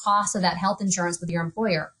sharing the cost of that health insurance with your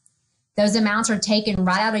employer. Those amounts are taken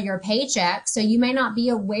right out of your paycheck, so you may not be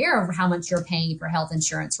aware of how much you're paying for health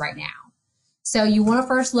insurance right now. So you want to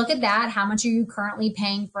first look at that. How much are you currently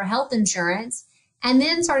paying for health insurance? And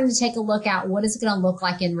then starting to take a look at what is it going to look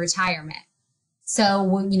like in retirement. So,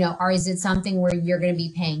 or is it something where you're going to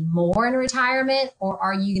be paying more in retirement, or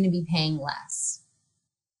are you going to be paying less?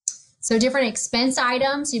 So different expense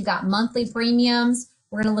items, you've got monthly premiums.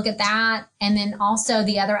 We're going to look at that. And then also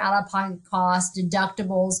the other out-of-pocket costs,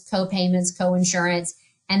 deductibles, co-payments, co-insurance,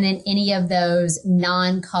 and then any of those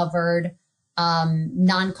non-covered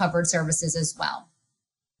services as well.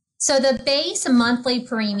 So the base monthly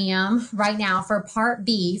premium right now for Part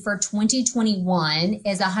B for 2021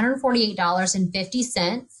 is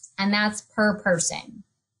 $148.50, and that's per person.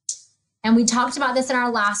 And we talked about this in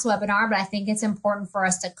our last webinar, but I think it's important for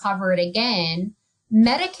us to cover it again.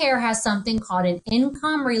 Medicare has something called an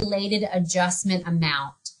income-related adjustment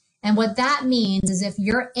amount. And what that means is if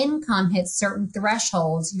your income hits certain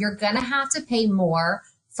thresholds, you're going to have to pay more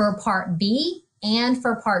for Part B and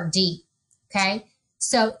for Part D, okay?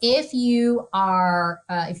 So if you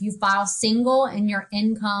file single and your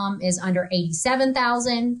income is under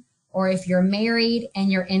 $87,000, or if you're married and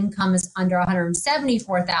your income is under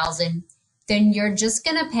 $174,000, then you're just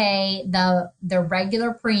going to pay the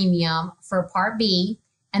regular premium for Part B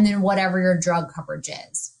and then whatever your drug coverage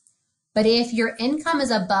is. But if your income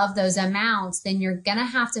is above those amounts, then you're going to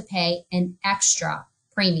have to pay an extra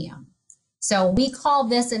premium. So we call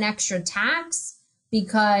this an extra tax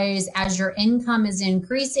because as your income is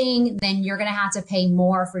increasing, then you're going to have to pay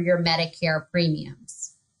more for your Medicare premiums.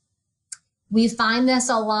 We find this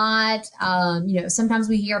a lot. Sometimes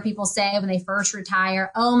we hear people say when they first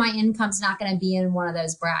retire, oh, my income's not going to be in one of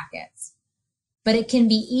those brackets. But it can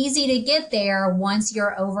be easy to get there once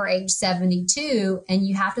you're over age 72 and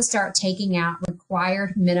you have to start taking out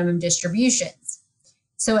required minimum distributions.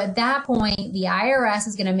 So at that point, the IRS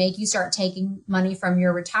is going to make you start taking money from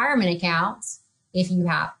your retirement accounts. If you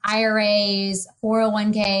have IRAs,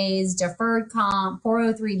 401ks, deferred comp,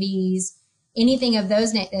 403bs, anything of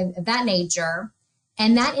that nature,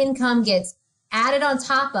 and that income gets added on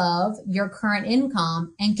top of your current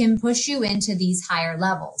income and can push you into these higher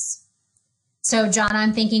levels. So, John,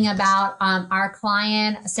 I'm thinking about our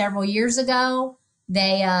client several years ago.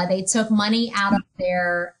 They took money out of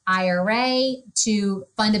their IRA to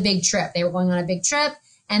fund a big trip. They were going on a big trip,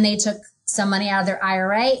 and they took some money out of their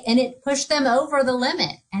IRA, and it pushed them over the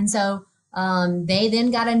limit. And so they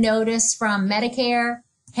then got a notice from Medicare,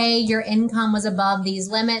 hey, your income was above these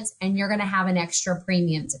limits and you're going to have an extra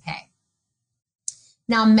premium to pay.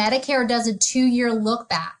 Now, Medicare does a 2-year look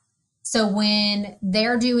back. So when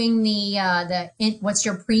they're doing what's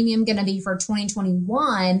your premium going to be for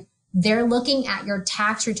 2021, they're looking at your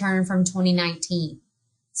tax return from 2019.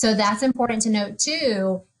 So that's important to note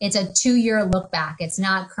too. It's a 2-year look back. It's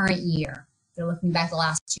not current year. They're looking back the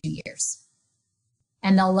last 2 years.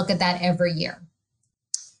 And they'll look at that every year.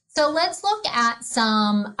 So let's look at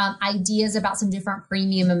some ideas about some different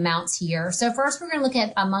premium amounts here. So first, we're going to look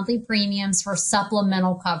at monthly premiums for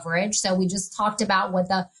supplemental coverage. So we just talked about what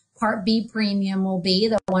the Part B premium will be,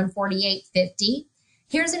 the $148.50.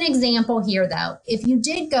 Here's an example here, though. If you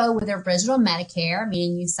did go with original Medicare,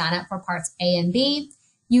 meaning you sign up for parts A and B,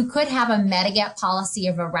 you could have a Medigap policy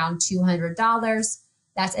of around $200.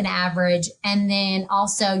 That's an average. And then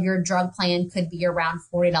also your drug plan could be around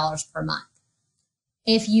 $40 per month.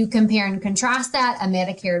 If you compare and contrast that, a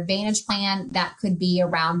Medicare Advantage plan, that could be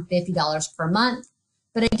around $50 per month.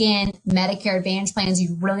 But again, Medicare Advantage plans,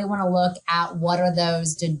 you really want to look at what are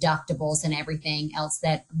those deductibles and everything else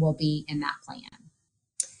that will be in that plan.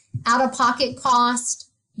 Out-of-pocket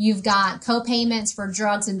cost, you've got co-payments for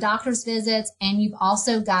drugs and doctor's visits, and you've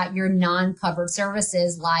also got your non-covered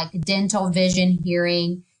services like dental, vision,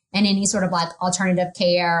 hearing, and any sort of like alternative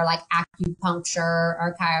care like acupuncture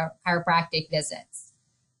or chiropractic visits.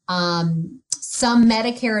 Some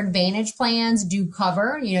Medicare Advantage plans do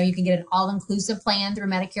cover, you can get an all-inclusive plan through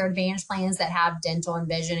Medicare Advantage plans that have dental and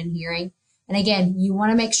vision and hearing. And again, you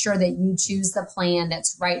want to make sure that you choose the plan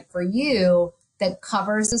that's right for you that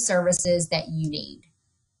covers the services that you need.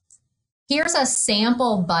 Here's a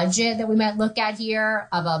sample budget that we might look at here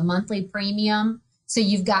of a monthly premium. So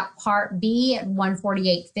you've got Part B at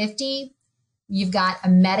 $148.50. You've got a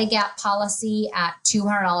Medigap policy at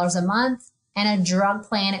 $200 a month and a drug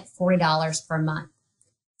plan at $40 per month.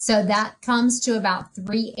 So that comes to about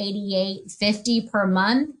 $388.50 per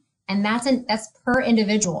month, and that's per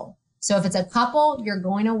individual. So if it's a couple, you're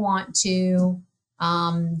going to want to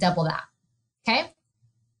double that. Okay,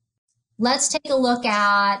 let's take a look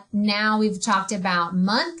at, now we've talked about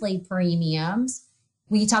monthly premiums.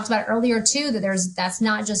 We talked about earlier too that that's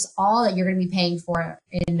not just all that you're going to be paying for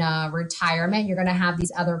in retirement. You're going to have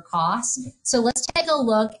these other costs. So let's take a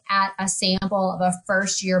look at a sample of a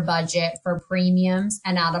first year budget for premiums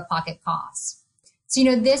and out-of-pocket costs. So,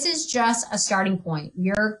 this is just a starting point.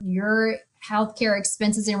 Your healthcare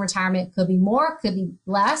expenses in retirement could be more, could be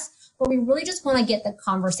less, but we really just want to get the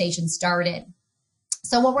conversation started.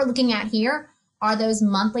 So what we're looking at here are those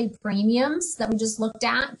monthly premiums that we just looked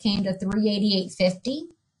at, came to $388.50.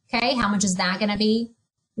 Okay, how much is that going to be?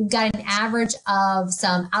 We've got an average of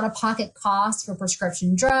some out-of-pocket costs for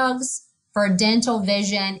prescription drugs, for dental,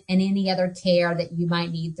 vision, and any other care that you might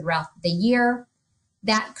need throughout the year.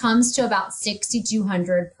 That comes to about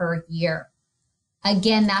 $6,200 per year.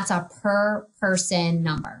 Again, that's a per person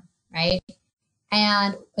number, right?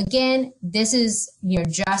 And again, this is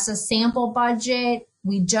just a sample budget.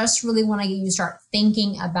 We just really want to get you to start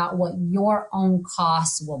thinking about what your own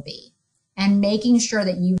costs will be and making sure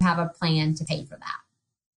that you have a plan to pay for that.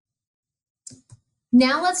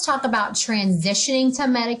 Now let's talk about transitioning to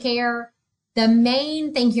Medicare. The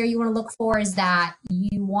main thing here you want to look for is that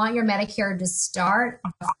you want your Medicare to start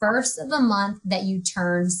the first of the month that you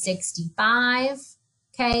turn 65.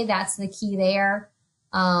 Okay, that's the key there.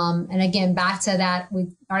 And again, back to that, we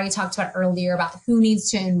already talked about earlier about who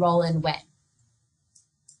needs to enroll and when.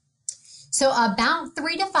 So about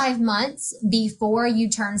 3 to 5 months before you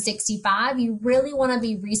turn 65, you really want to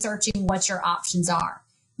be researching what your options are.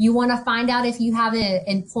 You want to find out if you have an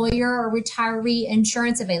employer or retiree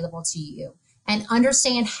insurance available to you and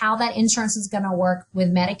understand how that insurance is going to work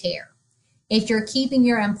with Medicare. If you're keeping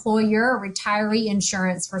your employer or retiree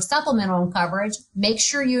insurance for supplemental coverage, make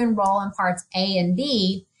sure you enroll in parts A and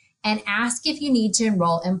B and ask if you need to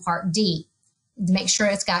enroll in part D to make sure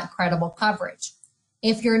it's got credible coverage.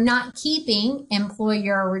 If you're not keeping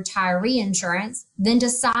employer or retiree insurance, then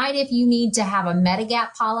decide if you need to have a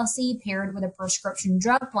Medigap policy paired with a prescription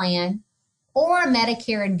drug plan or a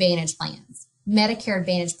Medicare Advantage plan.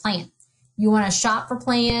 You want to shop for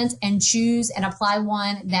plans and choose and apply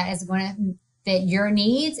one that is going to fit your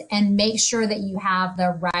needs and make sure that you have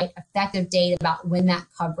the right effective date about when that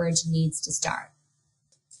coverage needs to start.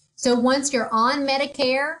 So once you're on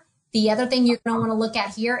Medicare, the other thing you're going to want to look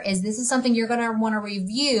at here is this is something you're going to want to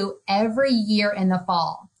review every year in the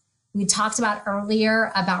fall. We talked about earlier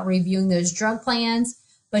about reviewing those drug plans,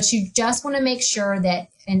 but you just want to make sure that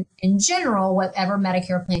in general, whatever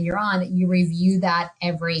Medicare plan you're on, that you review that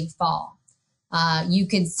every fall. You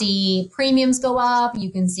could see premiums go up, you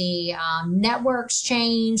can see networks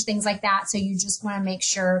change, things like that. So you just want to make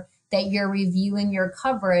sure that you're reviewing your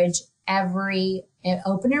coverage every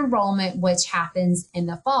open enrollment, which happens in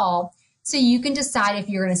the fall. So you can decide if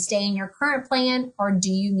you're going to stay in your current plan or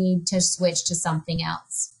do you need to switch to something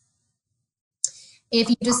else. If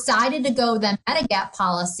you decided to go the Medigap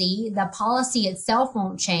policy, the policy itself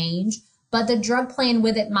won't change, but the drug plan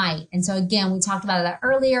with it might. And so again, we talked about that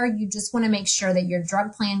earlier. You just want to make sure that your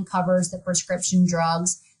drug plan covers the prescription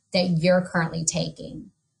drugs that you're currently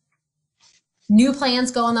taking. New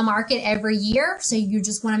plans go on the market every year, so you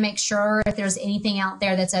just want to make sure if there's anything out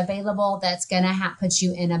there that's available that's going to put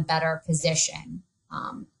you in a better position.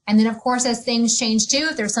 And And then, of course, as things change too,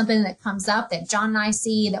 if there's something that comes up that John and I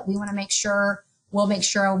see that we want to make sure, we'll make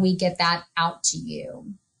sure we get that out to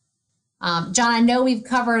you. John, I know we've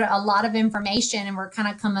covered a lot of information and we're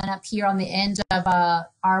kind of coming up here on the end of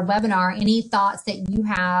our webinar. Any thoughts that you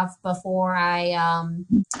have before I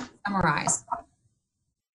summarize?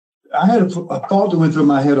 I had a thought that went through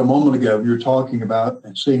my head a moment ago. You were talking about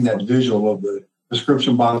and seeing that visual of the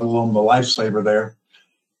prescription bottle on the Lifesaver there,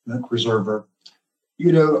 that preserver.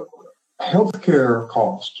 You know, healthcare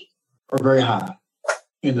costs are very high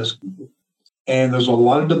in this country. And there's a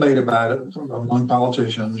lot of debate about it among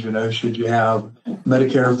politicians. You know, should you have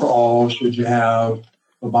Medicare for all? Should you have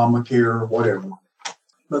Obamacare? Whatever.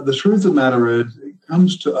 But the truth of the matter is, it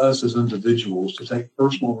comes to us as individuals to take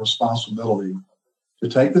personal responsibility, to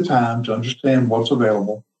take the time to understand what's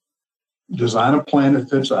available, design a plan that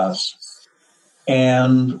fits us.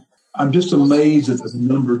 And I'm just amazed at the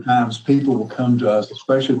number of times people will come to us,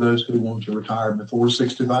 especially those who want to retire before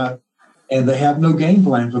 65, and they have no game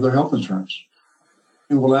plan for their health insurance.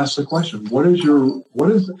 And we'll ask the question,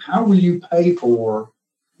 how will you pay for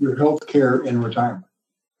your health care in retirement?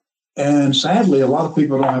 And sadly, a lot of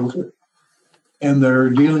people don't have a clue. And they're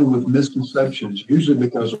dealing with misconceptions, usually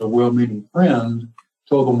because a well-meaning friend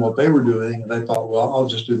told them what they were doing, and they thought, well, I'll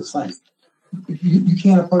just do the same. You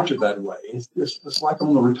can't approach it that way. It's like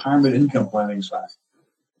on the retirement income planning side.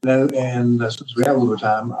 And since we have a little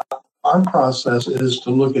time, our process is to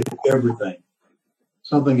look at everything.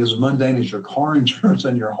 Something as mundane as your car insurance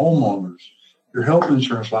and your homeowners, your health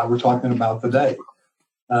insurance, like we're talking about today,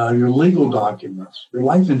 your legal documents, your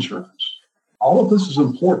life insurance. All of this is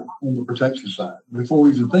important on the protection side before we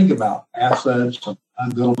even think about assets and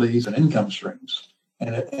liabilities and income streams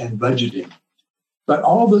and budgeting. But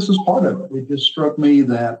all of this is part of it. It just struck me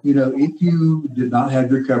that, you know, if you did not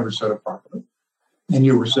have your coverage set up properly and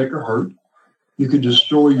you were sick or hurt, you could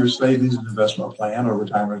destroy your savings and investment plan or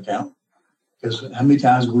retirement account. Because how many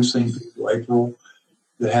times have we seen people, April,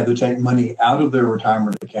 that had to take money out of their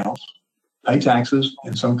retirement accounts, pay taxes,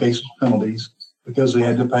 in some cases penalties, because they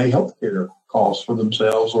had to pay health care costs for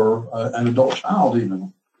themselves or an adult child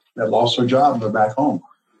even that lost their job and they're back home.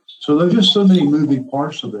 So there's just so many moving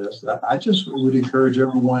parts of this that I just would encourage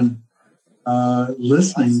everyone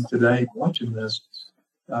listening today, watching this,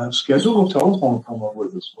 schedule a telephone appointment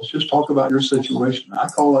with us. Let's just talk about your situation. I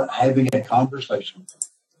call it having a conversation.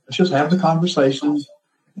 Let's just have the conversation,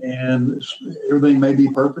 and everything may be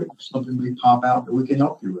perfect. Something may pop out that we can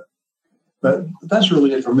help you with. But that's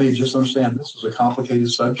really it for me. Just understand this is a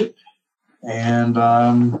complicated subject. And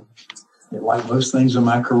like most things in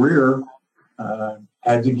my career,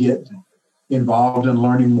 had to get involved in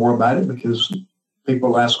learning more about it because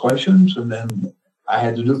people ask questions, and then I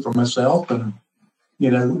had to do it for myself. And, you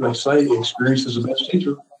know, they say experience is the best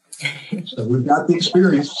teacher. So we've got the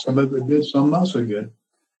experience. Some of it good, some not so good.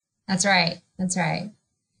 That's right. That's right.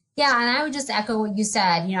 Yeah, and I would just echo what you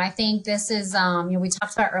said. You know, I think this is, we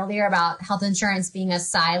talked about earlier about health insurance being a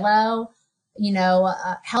silo. You know,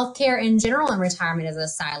 healthcare in general in retirement is a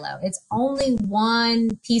silo. It's only one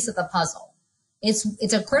piece of the puzzle.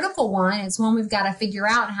 It's a critical one. It's one we've got to figure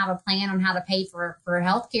out and have a plan on how to pay for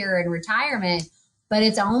healthcare and retirement. But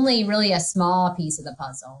it's only really a small piece of the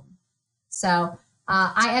puzzle. So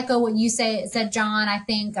I echo what you said, John. I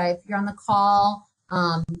think if you're on the call,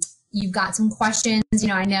 you've got some questions. You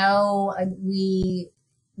know, I know we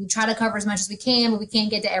try to cover as much as we can, but we can't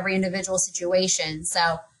get to every individual situation.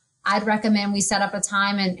 So I'd recommend we set up a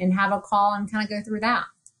time and have a call and kind of go through that.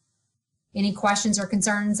 Any questions or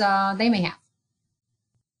concerns they may have.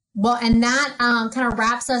 Well, and that kind of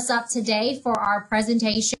wraps us up today for our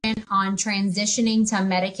presentation on transitioning to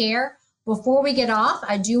Medicare. Before we get off,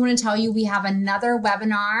 I do want to tell you we have another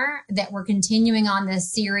webinar that we're continuing on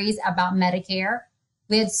this series about Medicare.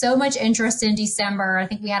 We had so much interest in December. I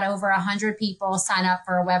think we had over 100 people sign up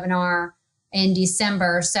for a webinar in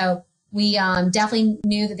December. So we definitely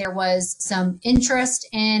knew that there was some interest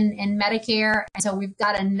in Medicare. And so we've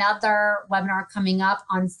got another webinar coming up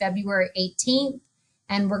on February 18th.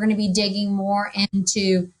 And we're going to be digging more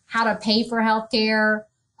into how to pay for healthcare,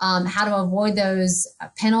 how to avoid those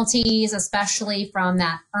penalties, especially from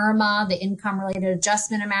that IRMAA, the income related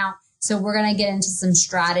adjustment amount. So we're going to get into some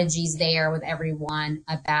strategies there with everyone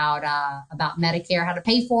about Medicare, how to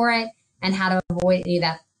pay for it, and how to avoid any of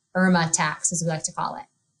that IRMAA tax, as we like to call it.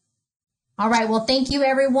 All right. Well, thank you,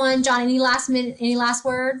 everyone. John, any last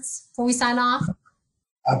words before we sign off?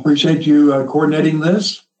 I appreciate you coordinating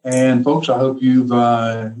this. And folks, I hope you've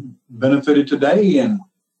benefited today, and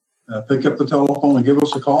pick up the telephone and give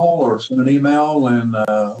us a call or send an email and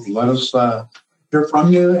let us hear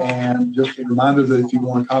from you. And just a reminder that if you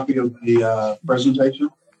want a copy of the presentation,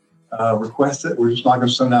 request it. We're just not going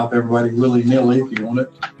to send it out to everybody willy-nilly. If you want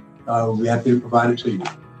it, we'll be happy to provide it to you.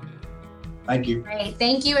 Thank you. Great.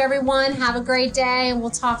 Thank you, everyone. Have a great day, and we'll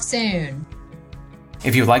talk soon.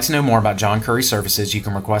 If you would like to know more about John Curry Services, you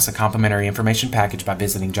can request a complimentary information package by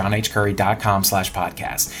visiting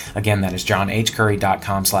johnhcurry.com/podcast. Again, that is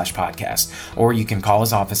johnhcurry.com/podcast. Or you can call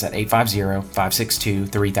his office at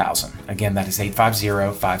 850-562-3000. Again, that is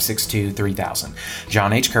 850-562-3000.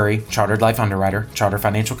 John H. Curry, Chartered Life Underwriter, Chartered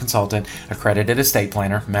Financial Consultant, Accredited Estate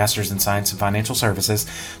Planner, Masters in Science and Financial Services,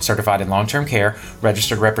 Certified in Long-Term Care,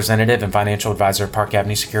 Registered Representative and Financial Advisor of Park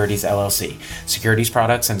Avenue Securities, LLC. Securities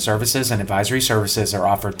products and services and advisory services are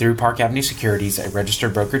offered through Park Avenue Securities, a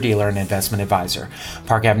registered broker-dealer and investment advisor.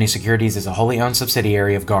 Park Avenue Securities is a wholly owned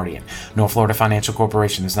subsidiary of Guardian. North Florida Financial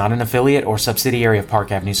Corporation is not an affiliate or subsidiary of Park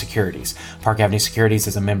Avenue Securities. Park Avenue Securities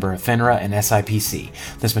is a member of FINRA and SIPC.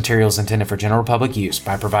 This material is intended for general public use.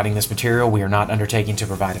 By providing this material, we are not undertaking to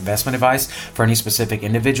provide investment advice for any specific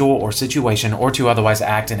individual or situation or to otherwise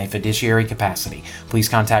act in a fiduciary capacity. Please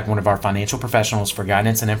contact one of our financial professionals for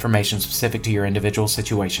guidance and information specific to your individual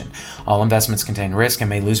situation. All investments contain risk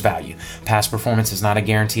and may lose value. Past performance is not a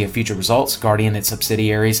guarantee of future results. Guardian, its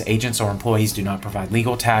subsidiaries, agents, or employees do not provide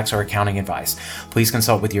legal, tax, or accounting advice. Please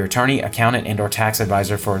consult with your attorney, accountant, and/or tax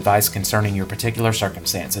advisor for advice concerning your particular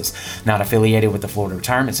circumstances. Not affiliated with the Florida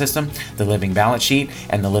Retirement System, the Living Balance Sheet,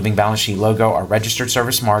 and the Living Balance Sheet logo are registered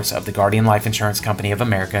service marks of the Guardian Life Insurance Company of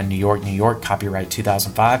America, New York, New York, copyright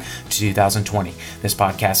 2005 to 2020. This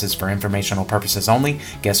podcast is for informational purposes only.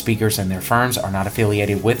 Guest speakers and their firms are not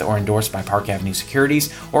affiliated with or endorsed by Park Avenue Securities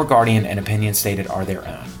or Guardian, and opinions stated are their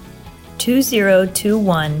own.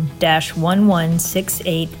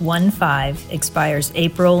 2021-116815 expires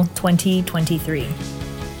April 2023.